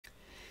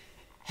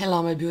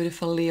Hello my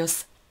beautiful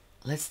Leos,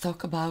 let's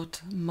talk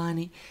about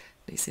money.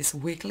 This is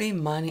weekly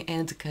money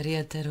and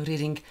career tarot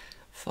reading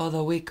for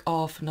the week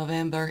of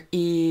November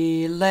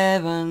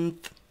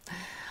 11th.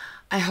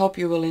 I hope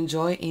you will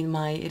enjoy in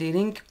my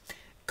reading.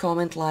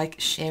 Comment,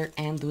 like, share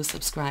and do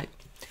subscribe.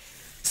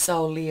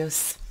 So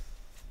Leos,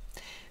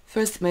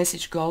 first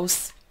message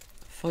goes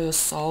for your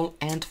soul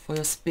and for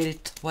your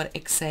spirit. What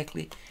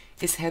exactly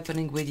is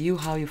happening with you,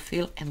 how you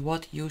feel and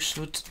what you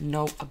should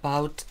know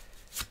about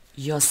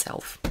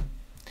yourself.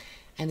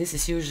 And this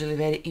is usually a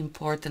very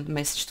important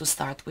message to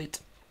start with.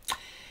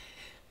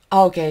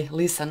 Okay,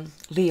 listen,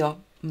 Leo,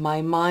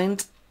 my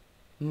mind,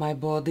 my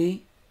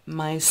body,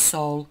 my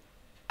soul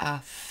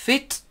are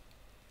fit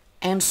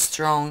and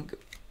strong.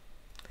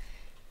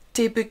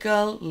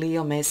 Typical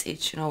Leo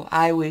message,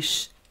 I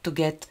wish to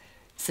get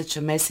such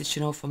a message,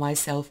 for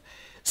myself.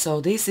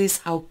 So this is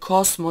how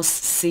cosmos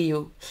see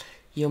you.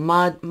 Your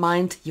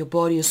mind, your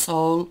body, your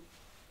soul,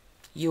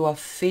 you are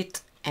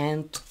fit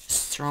and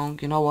strong.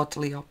 You know what,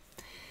 Leo?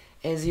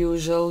 As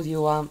usual,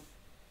 you are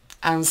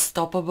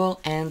unstoppable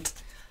and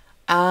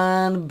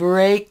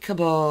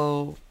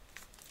unbreakable.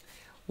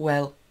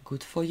 Well,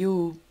 good for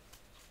you.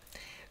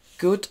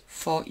 Good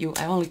for you.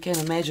 I only can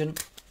imagine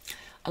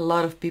a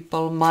lot of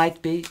people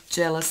might be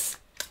jealous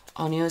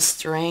on your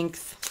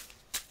strength.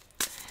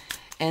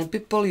 And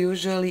people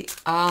usually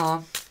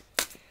are.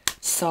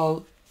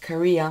 So,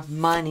 career,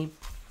 money,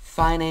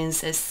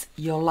 finances,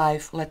 your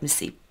life. Let me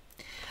see.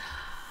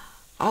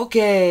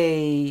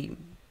 Okay.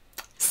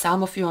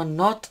 Some of you are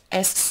not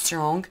as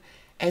strong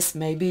as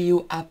maybe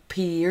you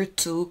appear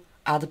to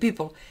other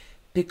people,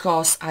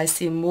 because I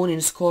see Moon in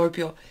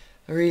Scorpio.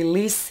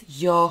 Release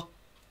your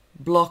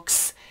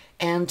blocks.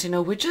 And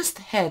we just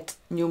had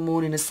new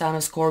Moon in the Sun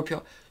of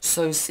Scorpio.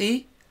 So you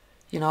see,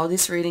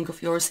 this reading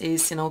of yours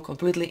is,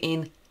 completely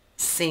in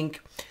sync.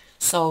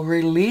 So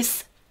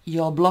release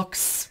your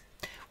blocks.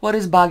 What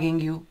is bugging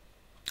you?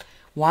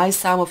 Why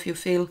some of you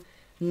feel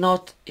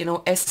not,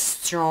 as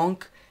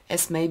strong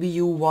as maybe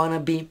you wanna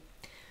be?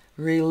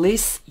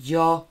 Release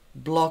your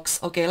blocks.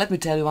 Okay, let me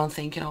tell you one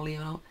thing,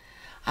 Leo.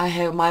 I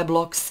have my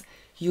blocks,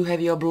 you have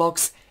your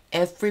blocks.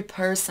 Every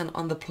person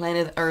on the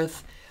planet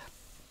Earth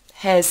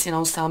has,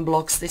 some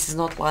blocks. This is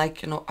not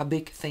like, a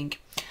big thing.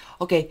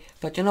 Okay,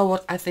 but you know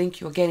what? I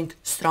think you're getting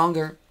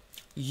stronger.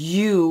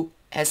 You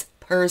as a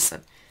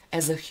person,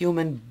 as a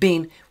human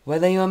being,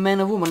 whether you're a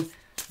man or woman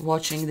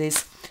watching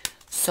this.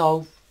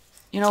 So,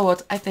 you know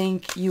what? I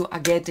think you are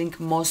getting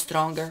more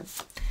stronger,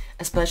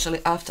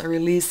 especially after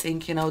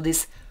releasing,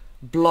 this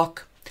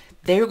block.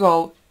 There you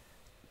go.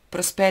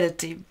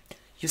 Prosperity.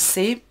 You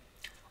see,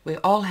 we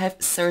all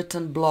have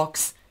certain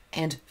blocks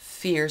and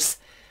fears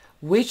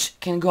which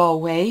can go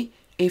away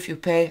if you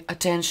pay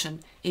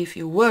attention, if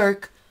you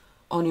work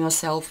on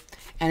yourself,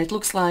 and it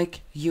looks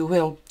like you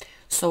will.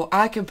 So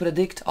I can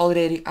predict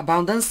already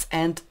abundance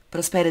and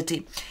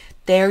prosperity.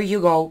 There you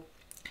go.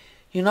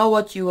 You know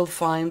what you will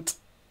find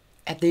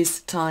at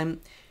this time?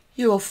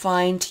 You will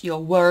find your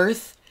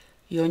worth,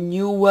 your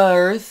new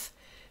worth,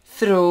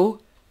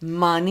 through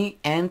money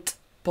and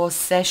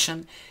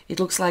possession.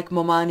 It looks like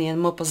more money and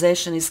more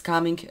possession is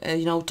coming,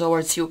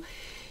 towards you.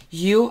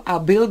 You are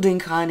building,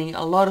 honey.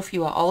 A lot of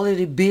you are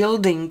already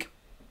building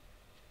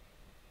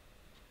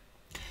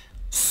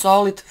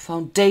solid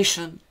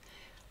foundation.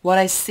 What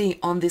I see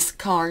on this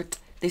card,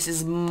 this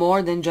is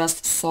more than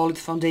just solid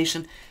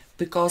foundation,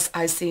 because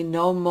I see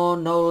no more,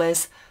 no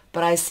less,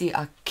 but I see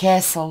a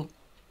castle.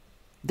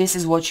 This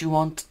is what you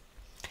want.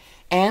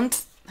 And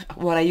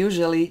what I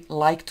usually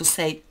like to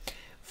say,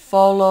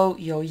 follow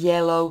your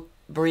yellow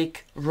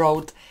brick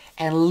road.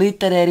 And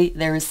literally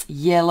there is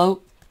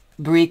yellow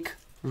brick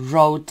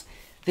road.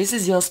 This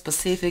is your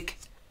specific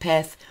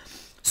path.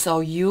 So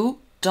you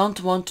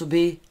don't want to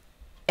be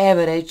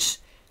average.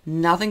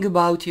 Nothing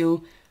about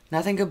you,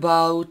 nothing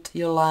about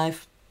your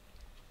life,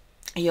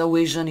 your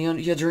vision,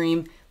 your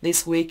dream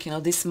this week,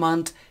 this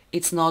month.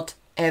 It's not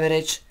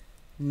average.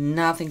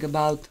 Nothing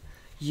about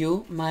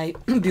you, my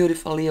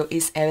beautiful Leo,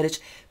 is average.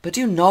 But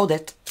you know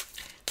that.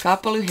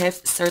 Couple, you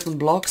have certain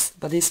blocks,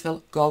 but this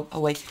will go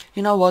away.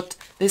 You know what?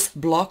 This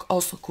block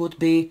also could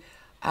be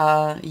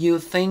you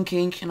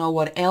thinking,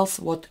 what else,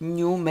 what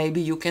new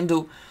maybe you can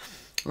do,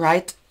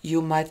 right?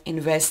 You might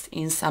invest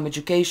in some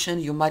education,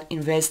 you might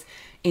invest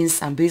in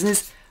some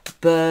business,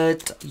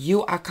 but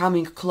you are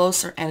coming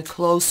closer and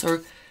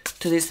closer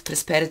to this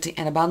prosperity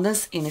and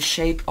abundance in a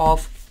shape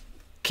of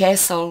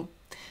castle.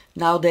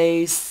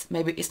 Nowadays,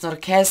 maybe it's not a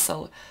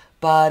castle,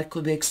 but it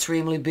could be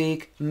extremely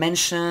big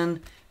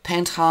mansion,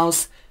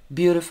 penthouse,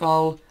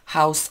 beautiful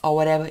house, or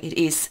whatever it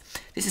is.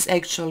 This is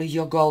actually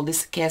your goal.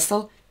 This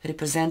castle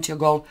represents your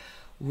goal.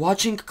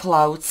 Watching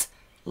clouds,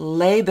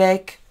 lay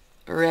back,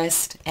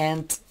 rest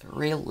and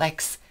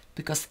relax,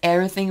 because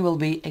everything will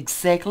be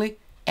exactly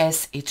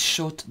as it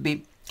should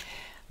be.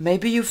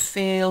 Maybe you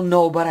feel,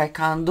 no, but I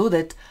can't do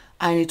that.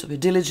 I need to be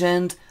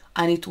diligent.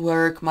 I need to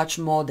work much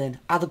more than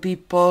other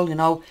people,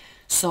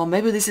 So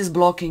maybe this is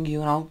blocking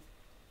you,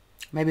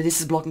 Maybe this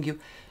is blocking you.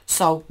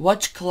 So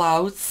watch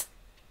clouds,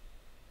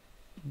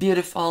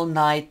 beautiful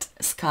night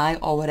sky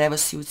or whatever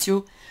suits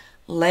you.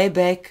 Lay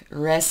back,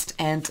 rest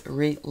and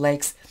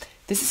relax.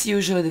 This is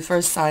usually the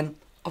first sign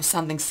of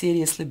something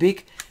seriously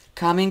big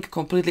coming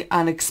completely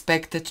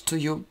unexpected to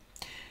you.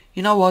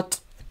 You know what?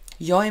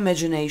 Your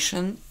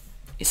imagination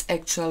is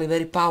actually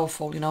very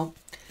powerful, you know.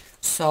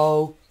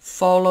 So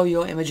follow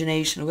your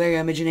imagination, where your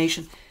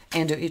imagination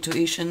and your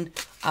intuition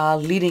are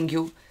leading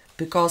you.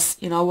 Because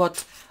you know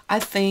what? I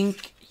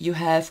think you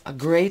have a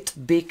great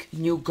big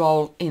new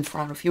goal in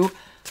front of you,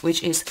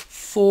 which is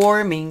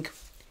forming,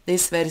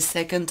 this very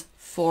second,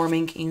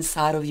 forming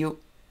inside of you.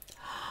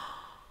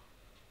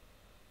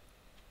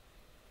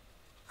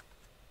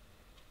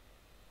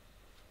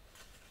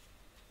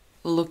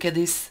 Look at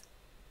this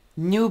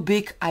new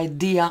big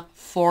idea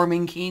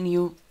forming in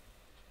you.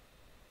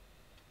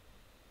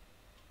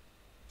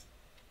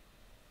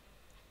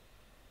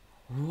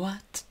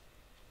 What?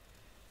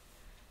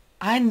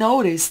 I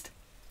noticed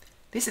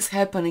this is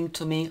happening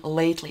to me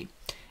lately,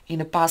 in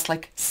the past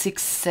like 6,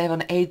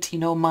 7, 8,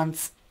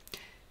 months.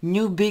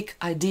 New big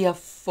idea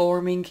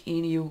forming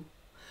in you.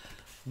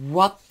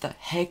 What the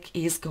heck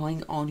is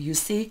going on? You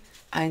see,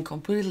 I'm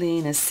completely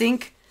in a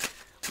sync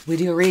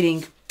with your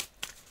reading.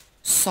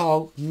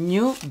 So,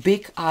 new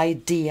big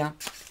idea.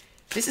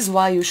 This is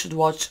why you should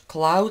watch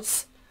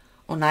clouds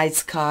or night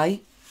sky,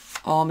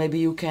 or maybe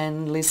you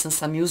can listen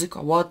some music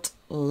or what.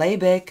 Lay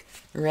back,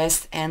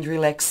 rest and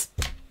relax.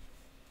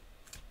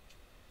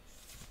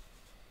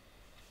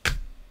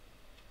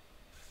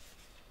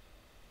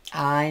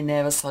 I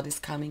never saw this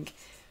coming,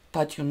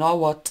 but you know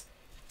what?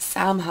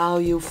 Somehow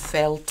you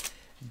felt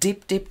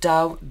deep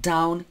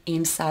down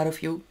inside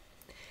of you.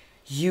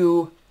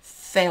 You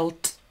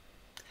felt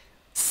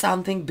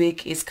something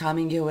big is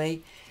coming your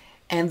way,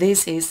 and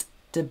this is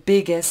the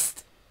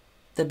biggest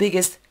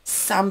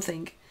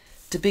something,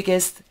 the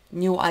biggest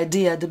new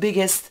idea, the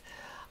biggest...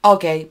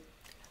 Okay,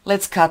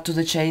 let's cut to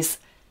the chase.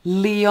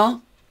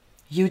 Leo,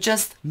 you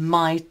just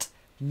might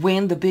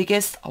win the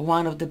biggest, or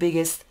one of the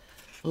biggest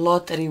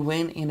lottery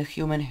win in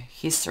human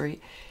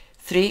history.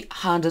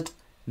 300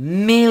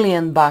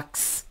 million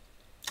bucks.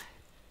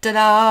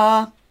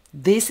 Ta-da!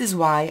 This is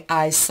why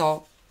I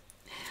saw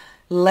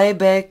lay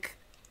back,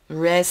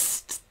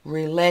 rest,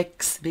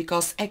 relax,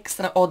 because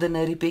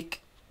extraordinary big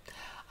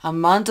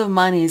amount of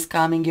money is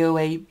coming your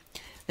way.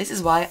 This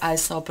is why I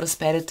saw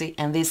prosperity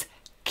and this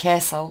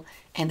castle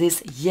and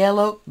this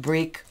yellow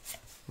brick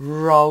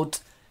road.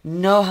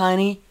 No,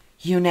 honey,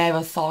 you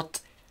never thought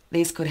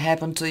this could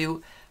happen to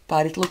you,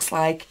 but it looks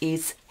like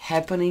it's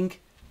happening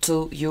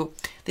to you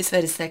this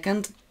very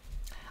second.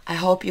 I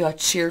hope you are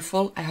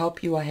cheerful. I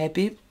hope you are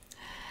happy.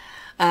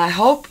 And I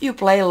hope you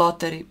play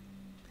lottery,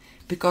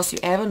 because you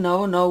ever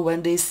know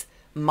when this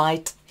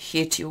might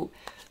hit you.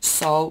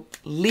 So,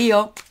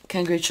 Leo,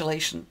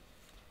 congratulations.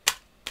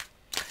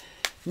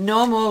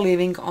 No more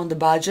living on the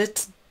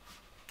budget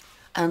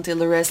until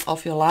the rest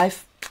of your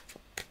life.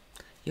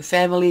 Your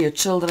family, your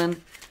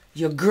children,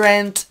 your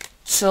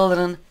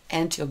grandchildren,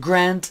 and your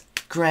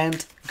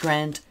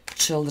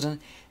grandchildren.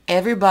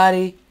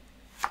 Everybody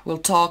will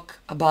talk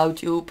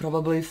about you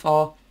probably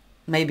for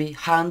maybe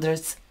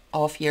hundreds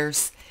of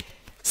years.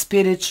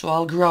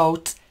 Spiritual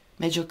growth,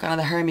 Major Arcana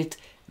the Hermit.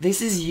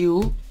 This is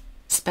you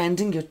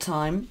spending your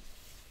time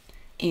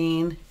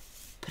in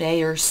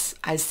prayers.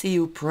 I see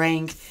you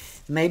praying.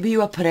 Maybe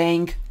you are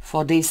praying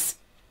for this.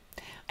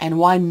 And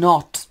why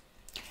not?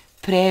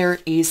 Prayer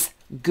is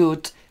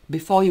good.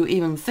 Before you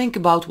even think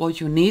about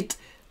what you need,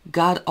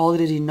 God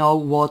already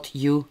knows what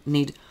you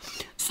need.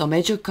 So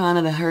Major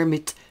Arcana the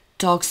Hermit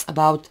talks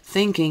about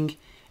thinking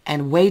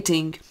and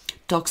waiting,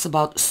 talks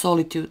about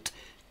solitude,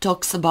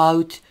 talks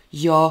about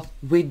your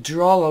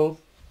withdrawal.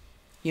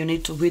 You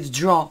need to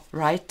withdraw,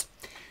 right?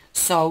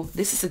 So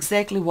this is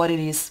exactly what it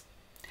is.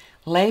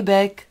 Lay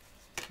back,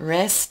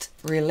 rest,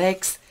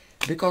 relax,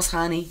 because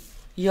honey,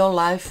 your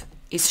life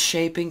is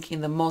shaping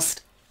in the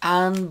most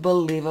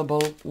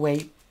unbelievable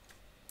way.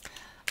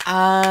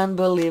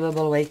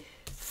 Unbelievable way.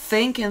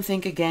 Think and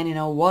think again,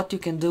 what you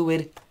can do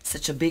with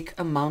such a big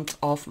amount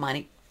of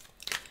money.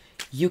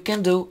 You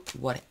can do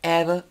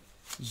whatever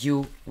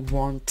you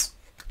want.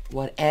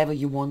 Whatever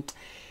you want.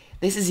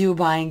 This is you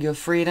buying your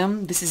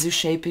freedom. This is you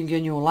shaping your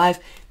new life.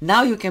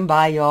 Now you can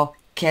buy your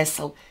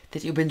castle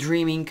that you've been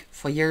dreaming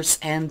for years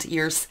and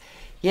years.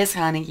 Yes,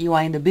 honey, you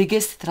are in the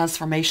biggest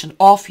transformation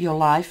of your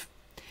life.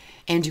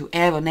 And you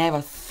ever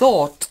never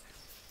thought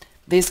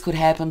this could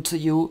happen to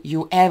you.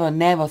 You ever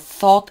never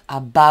thought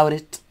about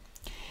it.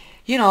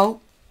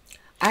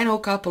 I know a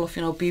couple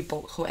of,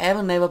 people who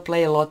ever never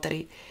play a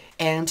lottery.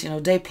 And,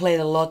 they play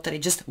the lottery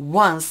just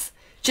once.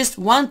 Just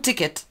one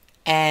ticket.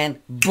 And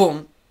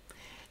boom.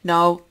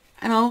 Now,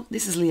 I know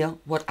this is Leo,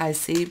 what I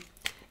see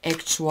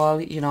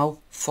actually,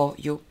 for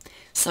you.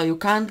 So you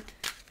can't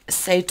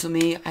say to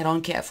me, I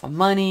don't care for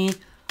money,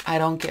 I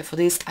don't care for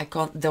this,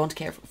 don't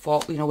care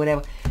for,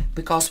 whatever,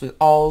 because we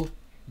all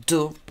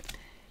do.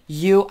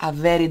 You are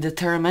very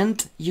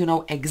determined, you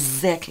know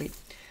exactly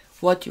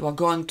what you are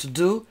going to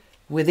do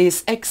with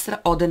this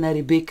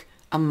extraordinary big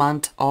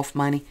amount of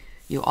money.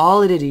 You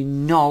already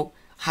know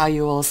how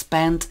you will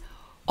spend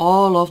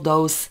all of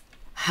those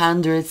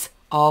hundreds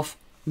of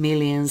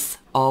millions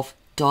of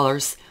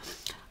dollars.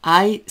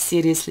 I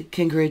seriously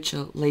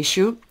congratulate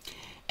you,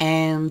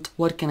 and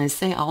what can I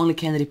say? I only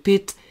can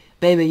repeat,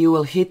 baby, you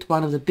will hit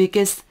one of the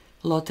biggest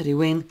lottery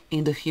win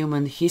in the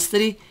human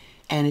history,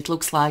 and it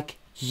looks like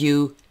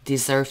you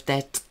deserve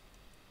that.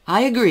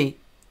 I agree,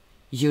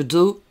 you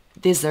do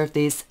deserve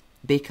this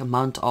big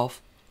amount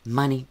of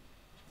money.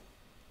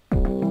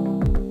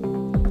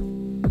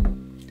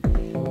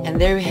 And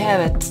there you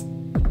have it.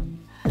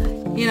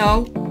 You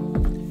know,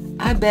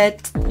 I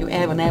bet you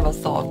never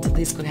thought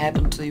this could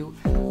happen to you,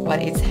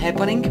 but it's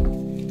happening,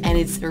 and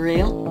it's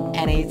real,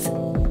 and it's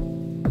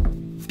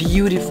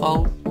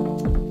beautiful.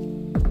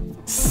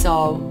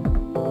 So,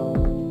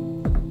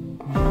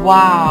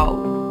 wow.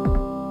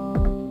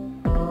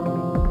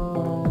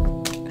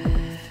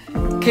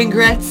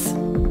 Congrats.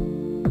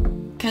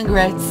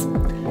 Congrats.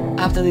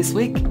 After this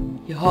week,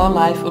 your whole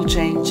life will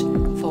change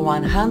for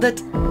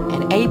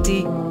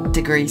 180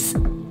 degrees.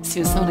 See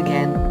you soon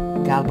again.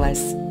 God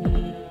bless.